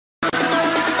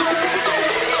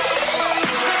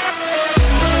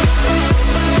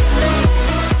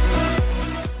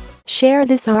share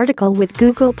this article with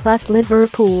Google+.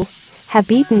 Liverpool have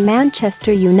beaten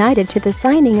Manchester United to the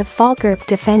signing of Falkirk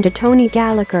defender Tony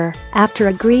Gallacher after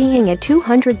agreeing a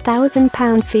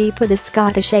 £200,000 fee for the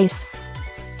Scottish ace.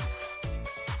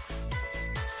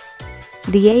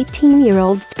 The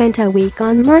 18-year-old spent a week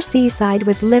on Merseyside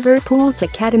with Liverpool's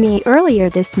academy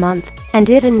earlier this month and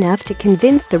did enough to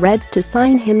convince the Reds to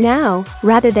sign him now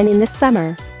rather than in the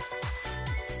summer.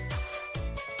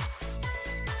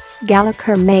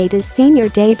 Gallacher made his senior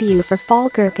debut for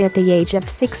Falkirk at the age of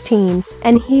 16,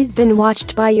 and he's been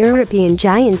watched by European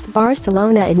giants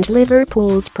Barcelona and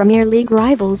Liverpool's Premier League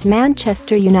rivals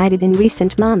Manchester United in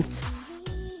recent months.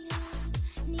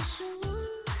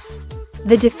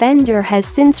 The defender has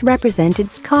since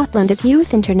represented Scotland at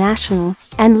Youth International,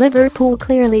 and Liverpool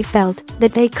clearly felt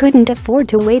that they couldn't afford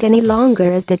to wait any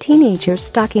longer as the teenager's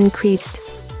stock increased.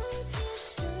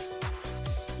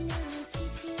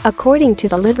 According to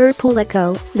the Liverpool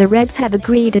Echo, the Reds have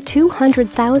agreed a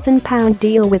 £200,000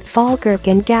 deal with Falkirk,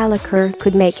 and Gallacher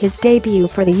could make his debut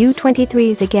for the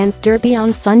U23s against Derby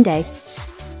on Sunday.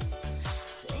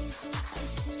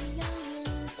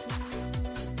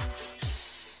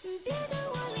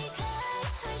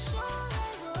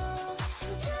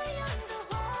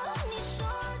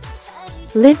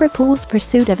 Liverpool's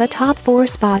pursuit of a top-4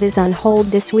 spot is on hold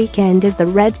this weekend as the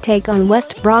Reds take on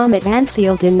West Brom at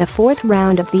Anfield in the fourth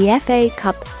round of the FA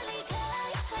Cup.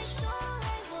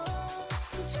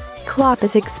 Klopp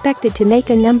is expected to make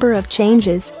a number of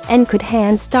changes and could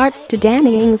hand starts to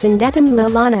Danny Ings and Adam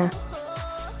Lallana.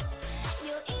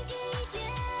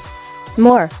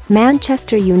 More,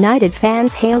 Manchester United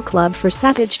fans hail club for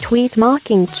savage tweet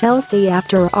mocking Chelsea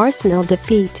after Arsenal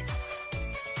defeat.